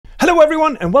Hello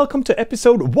everyone and welcome to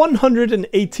episode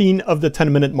 118 of the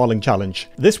 10-minute modeling challenge.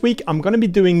 This week I'm going to be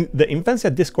doing the Invensia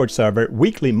Discord server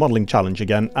weekly modeling challenge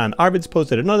again, and Arvid's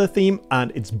posted another theme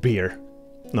and it's beer.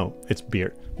 No, it's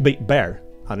beer. Bear.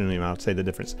 I don't even know how to say the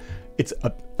difference. It's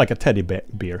like a teddy bear.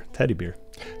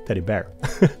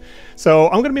 So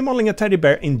I'm going to be modeling a teddy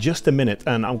bear in just a minute,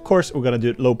 and of course we're going to do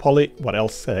it low poly. What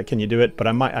else can you do it? But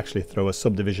I might actually throw a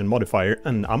subdivision modifier,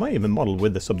 and I might even model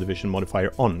with the subdivision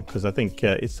modifier on, because I think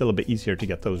it's still a bit easier to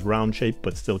get those round shape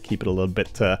but still keep it a little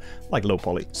bit like low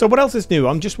poly. So what else is new?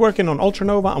 I'm just working on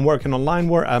Ultranova, I'm working on line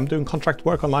war, I'm doing contract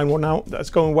work on line war now. That's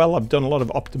going well. I've done a lot of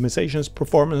optimizations,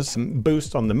 performance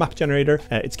boost on the map generator.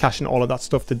 It's caching all of that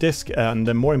stuff to disk,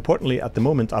 and more importantly at the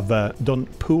moment I've done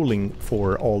pooling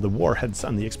for all the warheads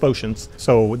and the explosions.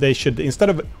 So they should, instead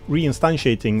of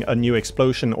reinstantiating a new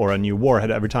explosion or a new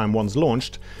warhead every time one's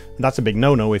launched, and that's a big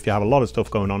no-no if you have a lot of stuff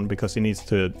going on, because it needs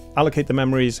to allocate the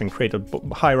memories and create a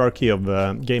hierarchy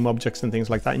of game objects and things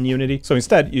like that in Unity. So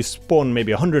instead you spawn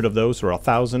maybe 100 of those or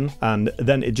 1,000, and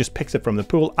then it just picks it from the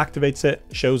pool, activates it,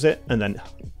 shows it, and then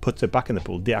puts it back in the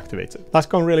pool, deactivates it. That's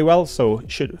going really well, so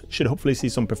should hopefully see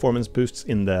some performance boosts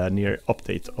in the near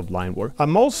update of Line War.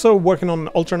 I'm also working on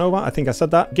Ultranova, I think I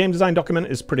said that. Game design document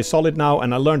is pretty solid now,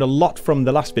 and I learned a lot from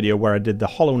the last video where I did the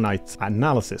Hollow Knight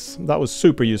analysis. That was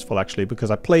super useful actually,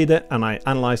 because I played it and I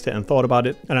analyzed it and thought about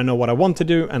it, and I know what I want to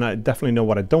do, and I definitely know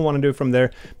what I don't want to do from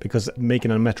there, because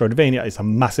making a Metroidvania is a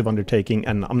massive undertaking,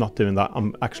 and I'm not doing that.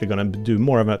 I'm actually going to do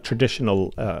more of a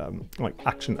traditional like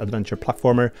action adventure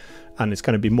platformer, and it's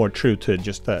going to be more true to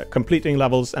just completing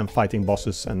levels and fighting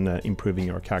bosses and improving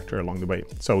your character along the way.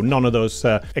 So none of those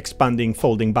expanding,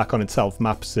 folding back on itself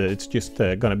maps. It's just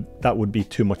that would be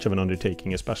too much of an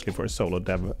undertaking, especially for a solo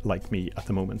dev like me at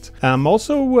the moment. I'm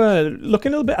also looking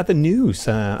a little bit at the news,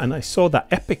 and I saw that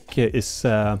Epic is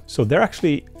so they're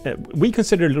actually we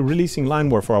considered releasing Line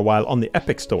War for a while on the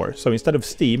Epic store. So instead of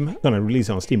Steam, going to release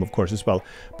it on Steam of course as well,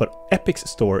 but Epic's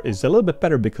store is a little bit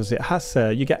better because it has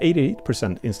you get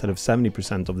 88% instead of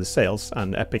 70% of the sales,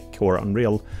 and Epic or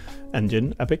Unreal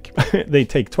Engine, Epic, they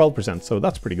take 12%, so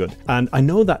that's pretty good. And I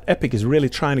know that Epic is really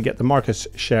trying to get the market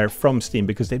share from Steam,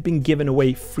 because they've been giving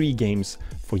away free games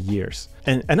for years.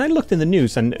 And I looked in the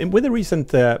news, and with a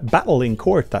recent battle in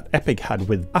court that Epic had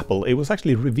with Apple, it was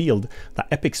actually revealed that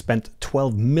Epic spent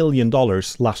 $12 million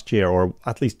last year, or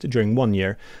at least during 1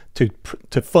 year,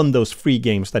 to fund those free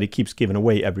games that it keeps giving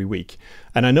away every week.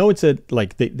 And I know it's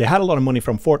like they had a lot of money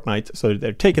from Fortnite, so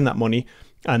they're taking that money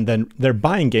and then they're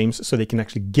buying games so they can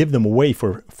actually give them away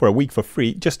for a week for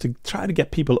free, just to try to get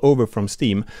people over from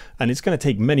Steam. And it's going to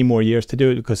take many more years to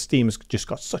do it, because Steam's just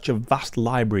got such a vast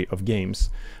library of games,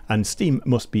 and Steam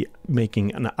must be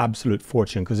making an absolute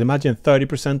fortune, because imagine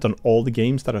 30% on all the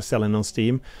games that are selling on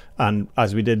Steam. And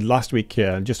as we did last week,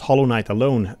 just Hollow Knight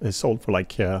alone is sold for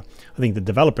like I think the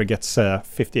developer gets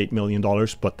 $58 million,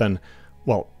 but then,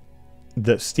 well,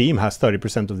 the Steam has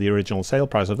 30% of the original sale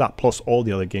price of that, plus all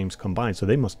the other games combined, so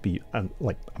they must be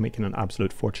like making an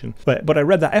absolute fortune. But I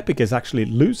read that Epic is actually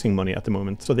losing money at the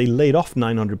moment, so they laid off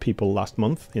 900 people last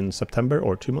month in September,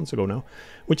 or 2 months ago now,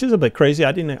 which is a bit crazy.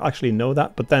 I didn't actually know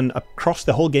that, but then across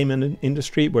the whole game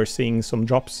industry we're seeing some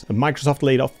drops. Microsoft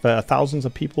laid off thousands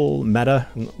of people. Meta,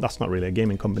 that's not really a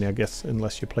gaming company I guess,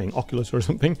 unless you're playing Oculus or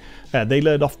something, they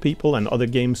laid off people, and other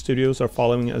game studios are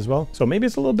following as well. So maybe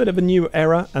it's a little bit of a new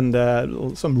era, and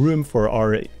some room for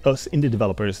us indie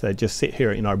developers that just sit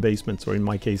here in our basements, or in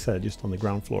my case just on the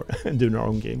ground floor and doing our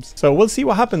own games. So we'll see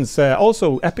what happens.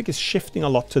 Also, Epic is shifting a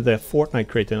lot to the Fortnite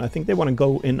creator, and I think they want to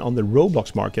go in on the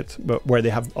Roblox market, but where they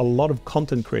have a lot of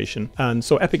content creation. And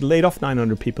so Epic laid off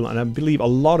 900 people, and I believe a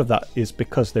lot of that is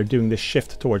because they're doing this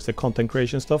shift towards the content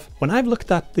creation stuff. When I've looked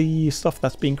at the stuff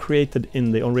that's being created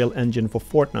in the Unreal Engine for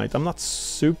Fortnite, I'm not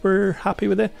super happy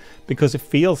with it, because it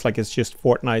feels like it's just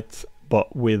Fortnite,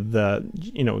 but with,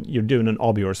 you know, you're doing an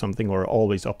obby or something, or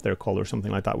always up there call or something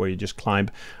like that, where you just climb.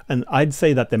 And I'd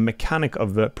say that the mechanic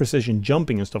of precision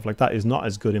jumping and stuff like that is not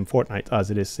as good in Fortnite as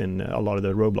it is in a lot of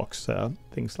the Roblox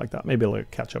things like that. Maybe I'll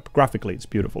catch up. Graphically, it's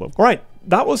beautiful. All right,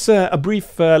 that was a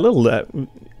brief little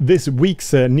this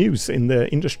week's news in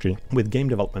the industry with game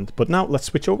development. But now let's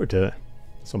switch over to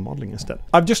some modeling instead.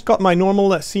 I've just got my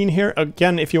normal scene here.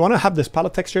 Again, if you want to have this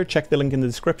palette texture, check the link in the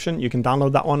description. You can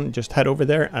download that one. Just head over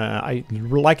there. I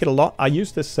like it a lot. I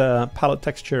used this palette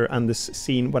texture and this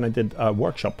scene when I did a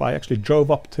workshop. I actually drove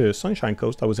up to Sunshine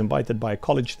Coast. I was invited by a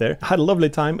college there. I had a lovely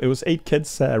time. It was 8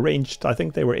 kids ranged, I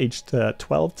think they were aged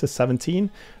 12 to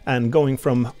 17. And going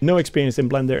from no experience in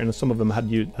Blender, and some of them had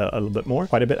you a little bit more,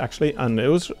 quite a bit actually, and it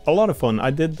was a lot of fun. I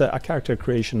did a character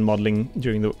creation modeling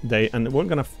during the day, and we're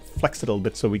gonna flex it a little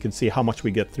bit so we could see how much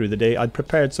we get through the day. I'd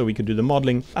prepared so we could do the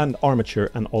modeling and armature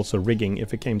and also rigging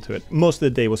if it came to it. Most of the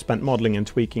day was spent modeling and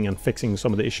tweaking and fixing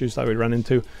some of the issues that we ran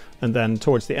into. And then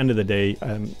towards the end of the day,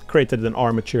 created an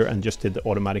armature and just did the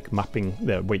automatic mapping,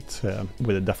 the weight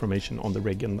with a deformation on the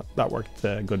rig, and that worked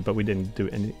good, but we didn't do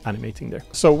any animating there.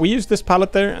 So we used this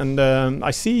palette there, and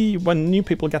I see when new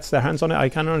people get their hands on it, I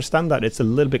can understand that it's a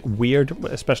little bit weird,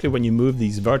 especially when you move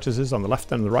these vertices on the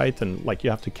left and the right, and like you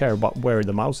have to care about where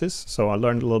the mouse is. So I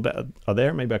learned a little bit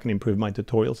there. Maybe I can improve my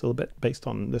tutorials a little bit based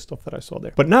on the stuff that I saw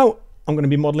there. But now I'm going to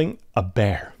be modeling a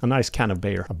bear, a nice can of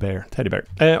bear, a bear, teddy bear.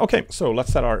 Okay, so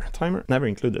let's set our timer. Never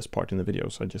include this part in the video,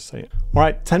 so I just say it. All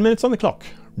right, 10 minutes on the clock.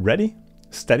 Ready,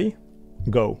 steady,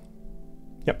 go.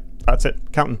 Yep, that's it,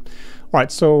 counting. All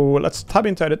right, so let's tab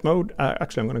into edit mode.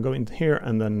 Actually, I'm going to go in here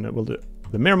and then we'll do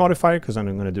the mirror modifier because I'm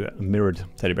going to do a mirrored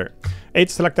teddy bear.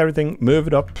 8, select everything, move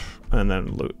it up, and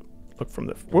then look from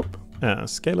the whoop.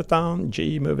 Scale it down,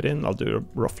 G, move it in. I'll do it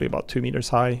roughly about 2 meters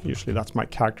high. Usually that's my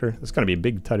character. It's going to be a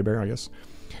big teddy bear, I guess.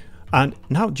 And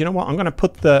now, do you know what? I'm going to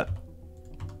put the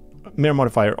mirror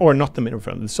modifier, or not the mirror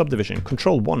modifier, the subdivision.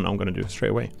 Control 1 I'm going to do straight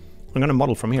away. I'm going to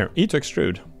model from here. E to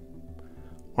extrude.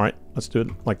 All right, let's do it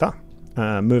like that.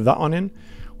 Move that one in.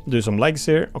 We'll do some legs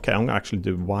here. Okay, I'm going to actually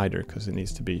do wider because it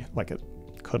needs to be like a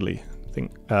cuddly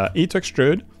thing. E to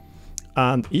extrude.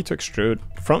 And E to extrude.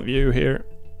 Front view here.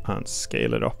 And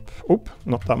scale it up. Oop,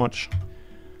 not that much.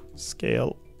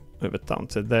 Scale, move it down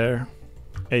to there.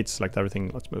 8, select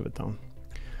everything, let's move it down.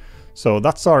 So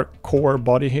that's our core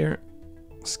body here.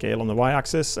 Scale on the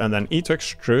y-axis, and then E to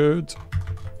extrude.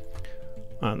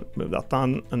 And move that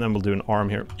down, and then we'll do an arm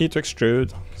here. E to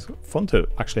extrude. It's fun to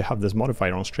actually have this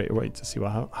modifier on straight away to see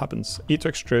what happens. E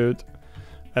to extrude,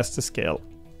 S to scale,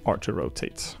 R to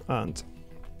rotate. And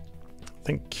I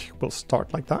think we'll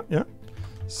start like that, yeah.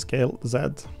 Scale Z.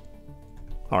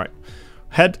 All right,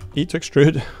 head, E to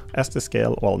extrude, S to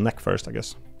scale, well, neck first, I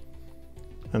guess.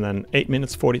 And then 8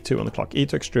 minutes 42 on the clock. E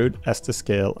to extrude, S to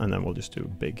scale, and then we'll just do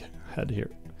big head here.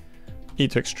 E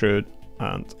to extrude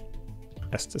and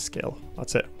S to scale.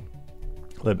 That's it.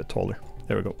 A little bit taller.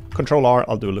 There we go. Control R,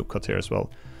 I'll do a loop cut here as well.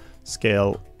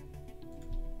 Scale,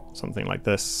 something like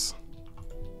this.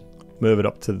 Move it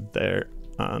up to there,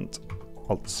 and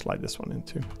I'll slide this one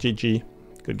into GG.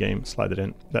 Good game, slide it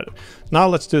in. There. Now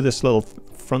let's do this little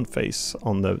front face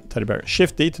on the teddy bear.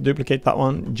 Shift D to duplicate that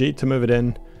one, G to move it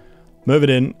in,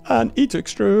 and E to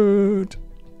extrude.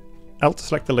 L to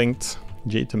select the linked,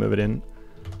 G to move it in,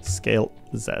 scale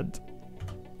Z.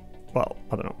 Well,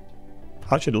 I don't know.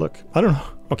 How should it look? I don't know.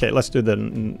 Okay, let's do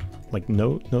the, like,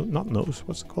 no, not nose,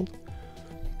 what's it called?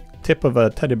 Tip of a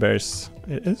teddy bear's,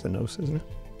 it is a nose, isn't it?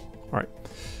 All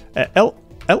right. L,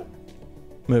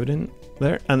 move it in.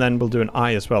 There, and then we'll do an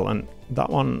eye as well, and that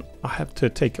one I have to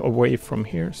take away from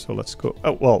here, so let's go.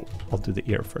 Oh, well, I'll do the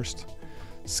ear first.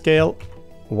 Scale,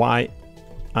 Y,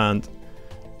 and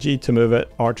G to move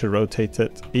it, R to rotate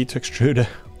it, E to extrude it,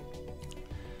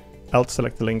 L to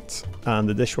select the linked, and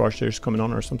the dishwasher is coming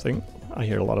on or something. I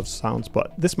hear a lot of sounds,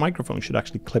 but this microphone should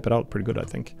actually clip it out pretty good, I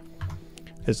think.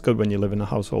 It's good when you live in a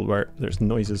household where there's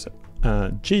noises.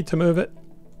 G to move it,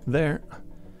 there,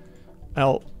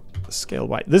 L, scale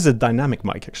Y. This is a dynamic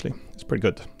mic, actually. It's pretty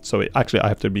good. So actually I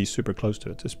have to be super close to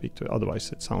it to speak to it.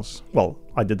 Otherwise it sounds, well,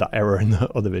 I did that error in the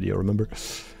other video, remember?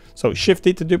 So Shift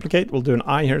D to duplicate. We'll do an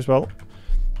I here as well.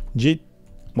 G,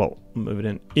 well, move it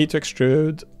in. E to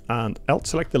extrude, and L to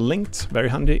select the linked, very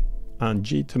handy. And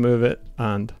G to move it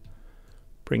and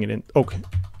bring it in. Okay,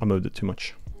 I moved it too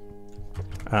much.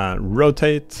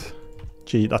 Rotate.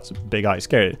 G, that's a big eye,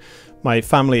 scary. My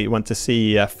family went to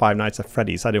see Five Nights at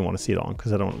Freddy's. I didn't want to see that one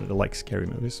because I don't really like scary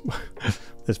movies.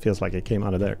 This feels like it came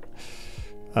out of there.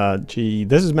 Gee,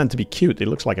 this is meant to be cute. It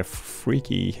looks like a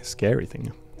freaky, scary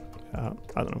thing. I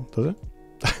don't know, does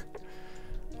it?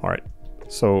 All right,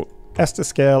 so S to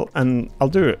scale, and I'll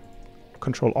do it.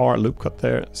 Control R, loop cut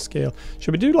there, scale.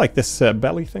 Should we do like this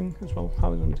belly thing as well?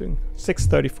 How is it doing?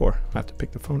 634. I have to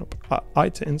pick the phone up. I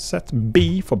to inset,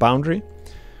 B for boundary.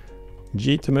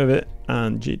 G to move it,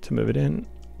 and G to move it in.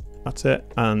 That's it.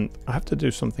 And I have to do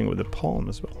something with the palm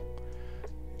as well.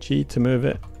 G to move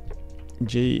it,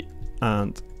 G,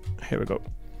 and here we go.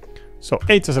 So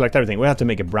A to select everything. We have to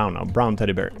make it brown now. Brown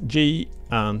teddy bear. G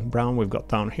and brown we've got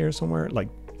down here somewhere, like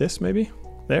this maybe.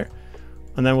 There.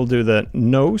 And then we'll do the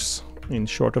nose in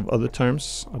short of other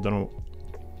terms. I don't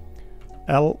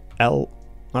know. L.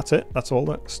 That's it. That's all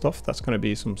the stuff. That's going to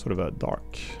be some sort of a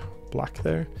dark black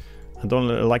there. I don't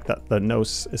really like that the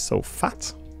nose is so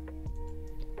fat.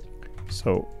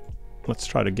 So let's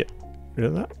try to get rid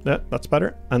of that. That's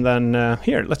better. And then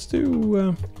here, let's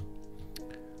do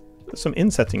some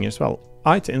insetting as well.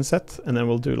 I to inset, and then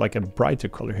we'll do like a brighter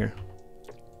color here.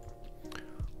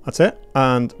 That's it.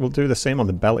 And we'll do the same on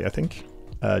the belly, I think.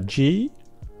 G.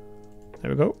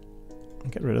 There we go.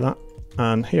 Get rid of that.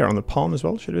 And here on the palm as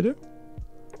well, should we do?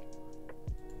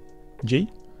 G.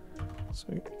 So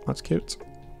that's cute.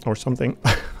 Or something.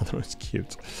 I don't know, it's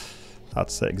cute.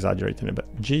 That's exaggerating a bit.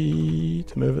 G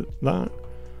to move it that.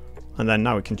 And then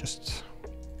now we can just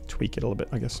tweak it a little bit,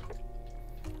 I guess.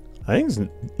 I think it's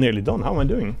nearly done. How am I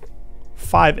doing?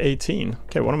 5:18.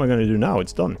 Okay, what am I going to do now?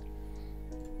 It's done.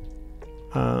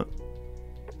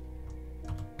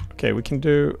 Okay, we can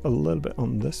do a little bit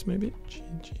on this maybe.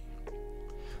 GG.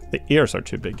 The ears are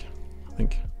too big, I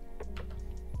think.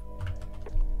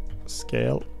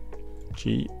 Scale.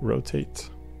 G, rotate.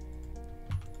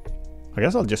 I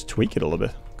guess I'll just tweak it a little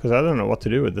bit, because I don't know what to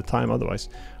do with the time otherwise.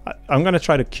 I'm going to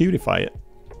try to cutify it,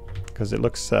 because it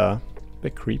looks a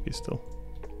bit creepy still.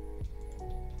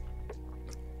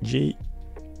 G,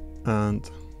 and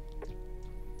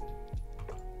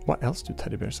what else do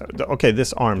teddy bears have? Okay,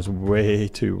 this arm's way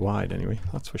too wide anyway,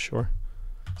 that's for sure.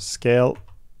 Scale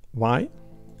Y.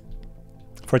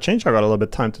 For a change, I got a little bit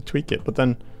of time to tweak it, but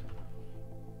then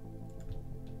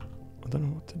I don't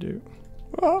know what to do.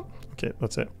 Oh, okay,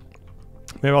 that's it.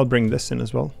 Maybe I'll bring this in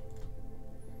as well.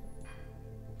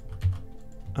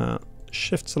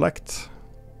 Shift select.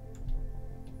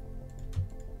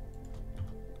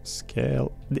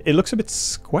 Scale. It looks a bit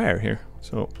square here,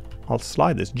 so I'll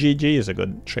slide this. GG is a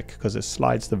good trick because it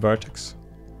slides the vertex.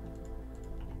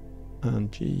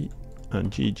 And G and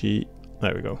GG.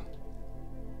 There we go.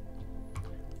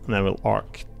 And then we'll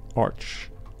arch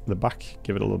the back,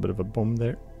 give it a little bit of a bump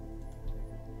there.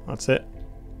 That's it.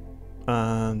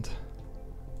 And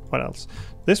what else?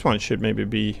 This one should maybe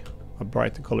be a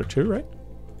brighter color too, right?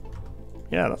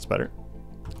 Yeah, that's better.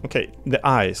 Okay, the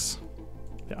eyes.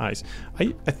 The eyes.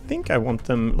 I think I want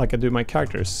them like I do my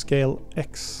characters. Scale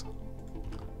X.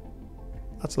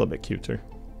 That's a little bit cuter.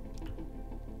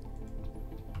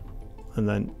 And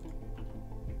then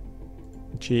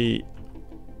G,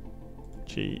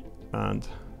 and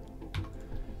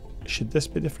should this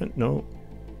be different? No.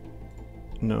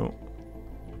 No.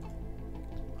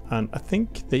 And I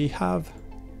think they have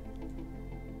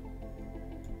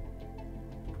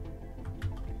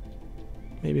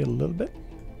maybe a little bit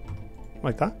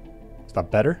like that. Is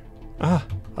that better? I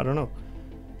don't know.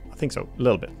 I think so. A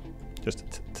little bit. Just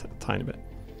a tiny bit.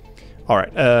 All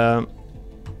right.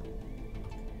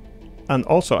 And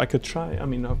also I could try, I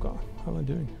mean, I've got, how am I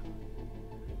doing?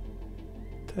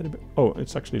 Teddy bear. Oh,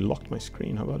 it's actually locked my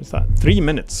screen. How about is that? 3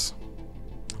 minutes.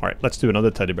 All right, let's do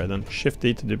another teddy bear then. Shift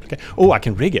D to duplicate. Oh, I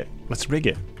can rig it. Let's rig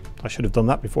it. I should have done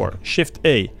that before. Shift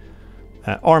A,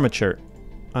 armature,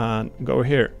 and go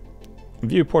here.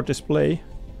 Viewport display.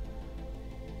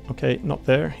 Okay, not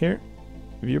there. Here.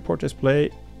 Viewport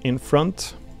display in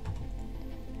front.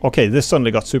 Okay, this suddenly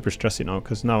got super stressy now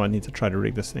because now I need to try to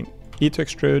rig this thing. E to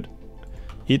extrude.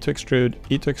 E to extrude.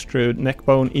 E to extrude. Neck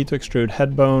bone. E to extrude.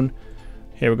 Head bone.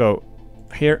 Here we go.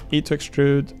 Here, E to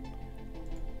extrude.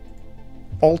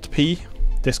 Alt P,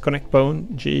 disconnect bone.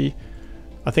 G.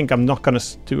 I think I'm not going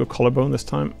to do a collarbone this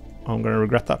time. I'm going to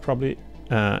regret that probably.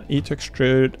 E to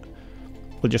extrude.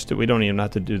 We'll just do, we don't even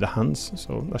have to do the hands,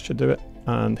 so that should do it.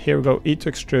 And here we go. E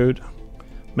to extrude.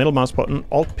 Middle mouse button.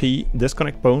 Alt P,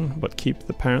 disconnect bone, but keep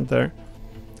the parent there.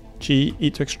 G, E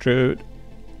to extrude.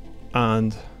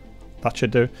 And that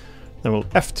should do. Then we'll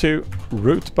F2,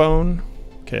 root bone.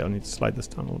 Okay, I need to slide this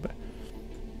down a little bit.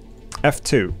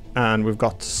 F2, and we've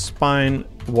got spine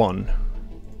 1,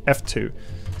 F2,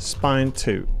 spine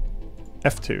 2,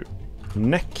 F2,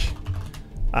 neck,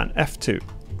 and F2,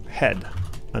 head.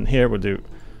 And here we'll do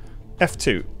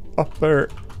F2, upper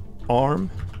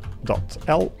arm dot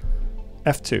L,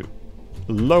 F2,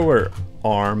 lower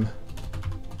arm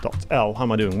dot L. How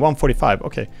am I doing? 145,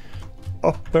 okay.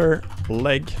 Upper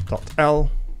leg dot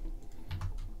L,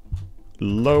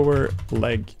 lower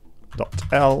leg dot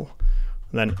L.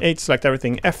 And then H, select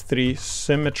everything. F3,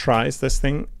 symmetrize this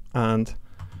thing, and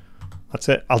that's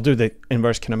it. I'll do the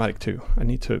inverse kinematic too. I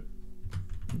need to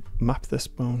map this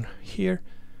bone here.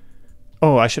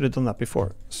 Oh, I should have done that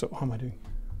before. So how am I doing?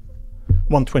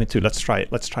 122. Let's try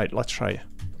it. Let's try it. Let's try it.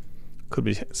 Could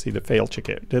we see the fail check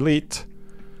here? Delete,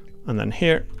 and then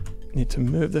here. Need to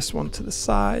move this one to the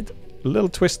side. A little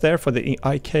twist there for the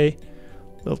IK.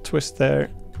 Little twist there.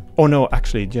 Oh no,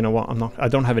 actually, do you know what? I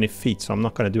don't have any feet, so I'm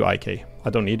not going to do IK. I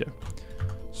don't need it.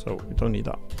 So we don't need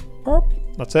that.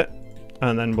 That's it.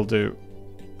 And then we'll do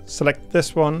select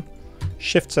this one,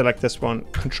 shift select this one,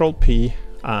 control P,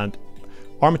 and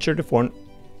armature deform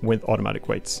with automatic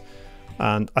weights.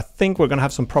 And I think we're gonna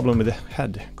have some problem with the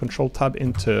head. Control tab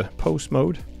into pose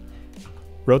mode.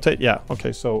 Rotate, yeah,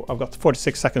 okay, so I've got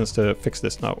 46 seconds to fix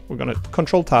this now. We're gonna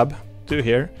control tab, do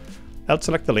here, L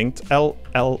select the link, L,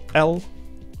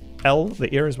 the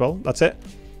ear as well, that's it.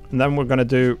 And then we're gonna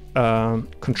do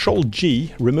control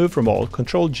G, remove from all,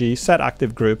 control G, set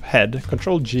active group, head,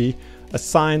 control G,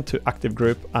 assign to active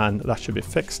group, and that should be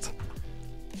fixed.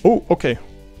 Oh, okay,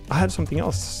 I had something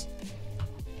else.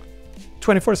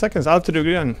 24 seconds, I'll have to do it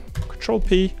again. Control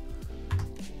P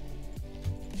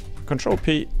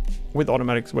with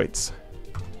automatic weights.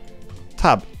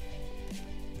 Tab,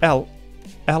 L,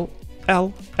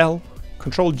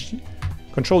 control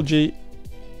G,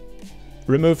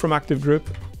 remove from active group.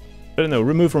 I don't know,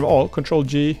 remove from all, control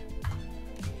G.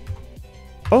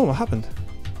 Oh, what happened?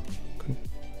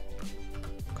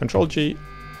 Control G.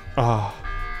 Ah.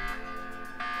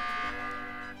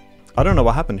 I don't know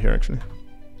what happened here actually.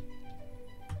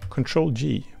 Control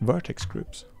G, vertex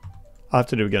groups. I have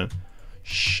to do it again.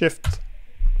 Shift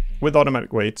with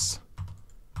automatic weights.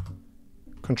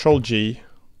 Control G,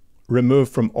 remove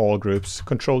from all groups.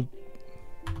 Control.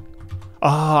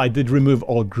 Ah, I did remove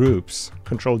all groups.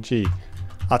 Control G.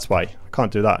 That's why I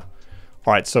can't do that.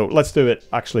 All right, so let's do it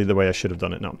actually the way I should have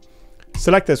done it now.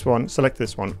 Select this one,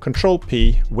 Control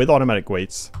P with automatic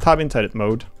weights, tab into edit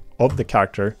mode of the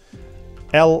character,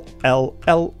 L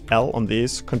on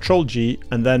these, Control G,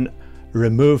 and then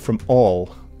remove from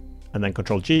all, and then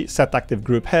Control G, set active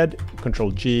group head,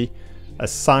 Control G,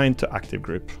 assign to active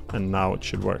group, and now it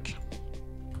should work.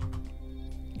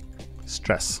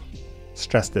 Stress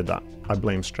did that. I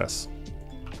blame stress.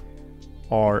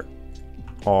 R.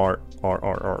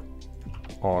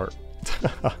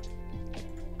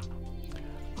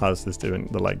 How's this doing?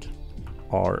 The leg.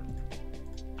 R.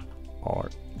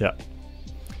 Yeah.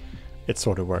 It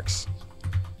sort of works.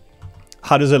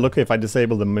 How does it look if I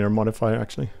disable the mirror modifier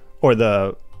actually? Or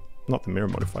the, not the mirror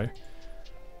modifier.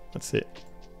 Let's see.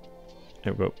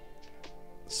 Here we go.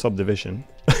 Subdivision.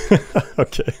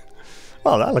 Okay.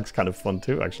 Well, that looks kind of fun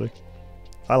too, actually.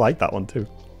 I like that one too.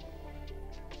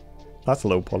 That's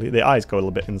low poly. The eyes go a little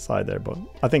bit inside there, but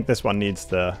I think this one needs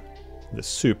the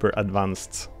super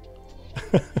advanced.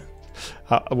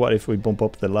 What if we bump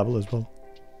up the level as well?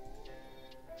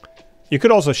 You could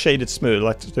also shade it smooth.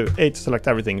 Let's do A to select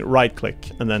everything, right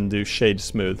click, and then do shade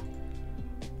smooth.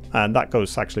 And that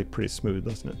goes actually pretty smooth,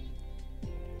 doesn't it?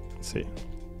 Let's see.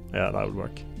 Yeah, that would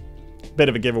work. Bit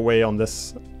of a giveaway on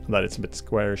this, that it's a bit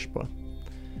squarish, but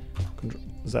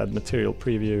Z material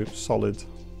preview, solid.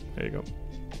 There you go.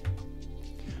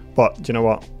 But you know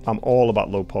what? I'm all about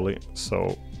low poly,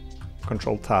 so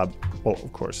control tab, well,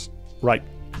 of course, right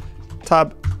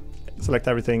tab, select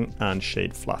everything, and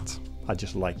shade flat. I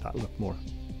just like that look more.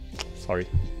 Sorry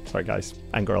guys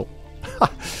and girl.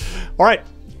 All right,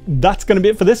 that's gonna be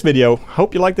it for this video.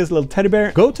 Hope you like this little teddy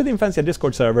bear. Go to the Infansia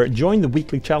Discord server, join the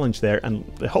weekly challenge there, and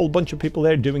a whole bunch of people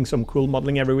there doing some cool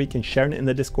modeling every week and sharing it in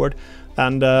the Discord.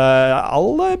 And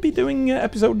I'll be doing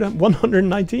episode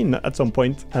 119 at some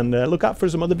point, and look out for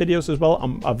some other videos as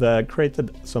well. I've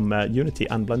created some Unity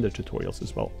and Blender tutorials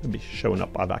as well. They'll be showing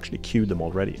up. I've actually queued them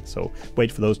already, so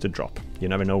wait for those to drop. You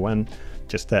never know when.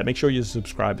 Just make sure you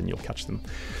subscribe and you'll catch them.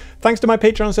 Thanks to my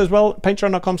patrons as well,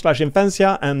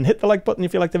 patreon.com/Infansia, and hit the like button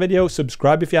if you like the video,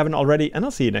 subscribe if you haven't already, and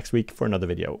I'll see you next week for another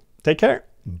video. Take care,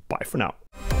 bye for now.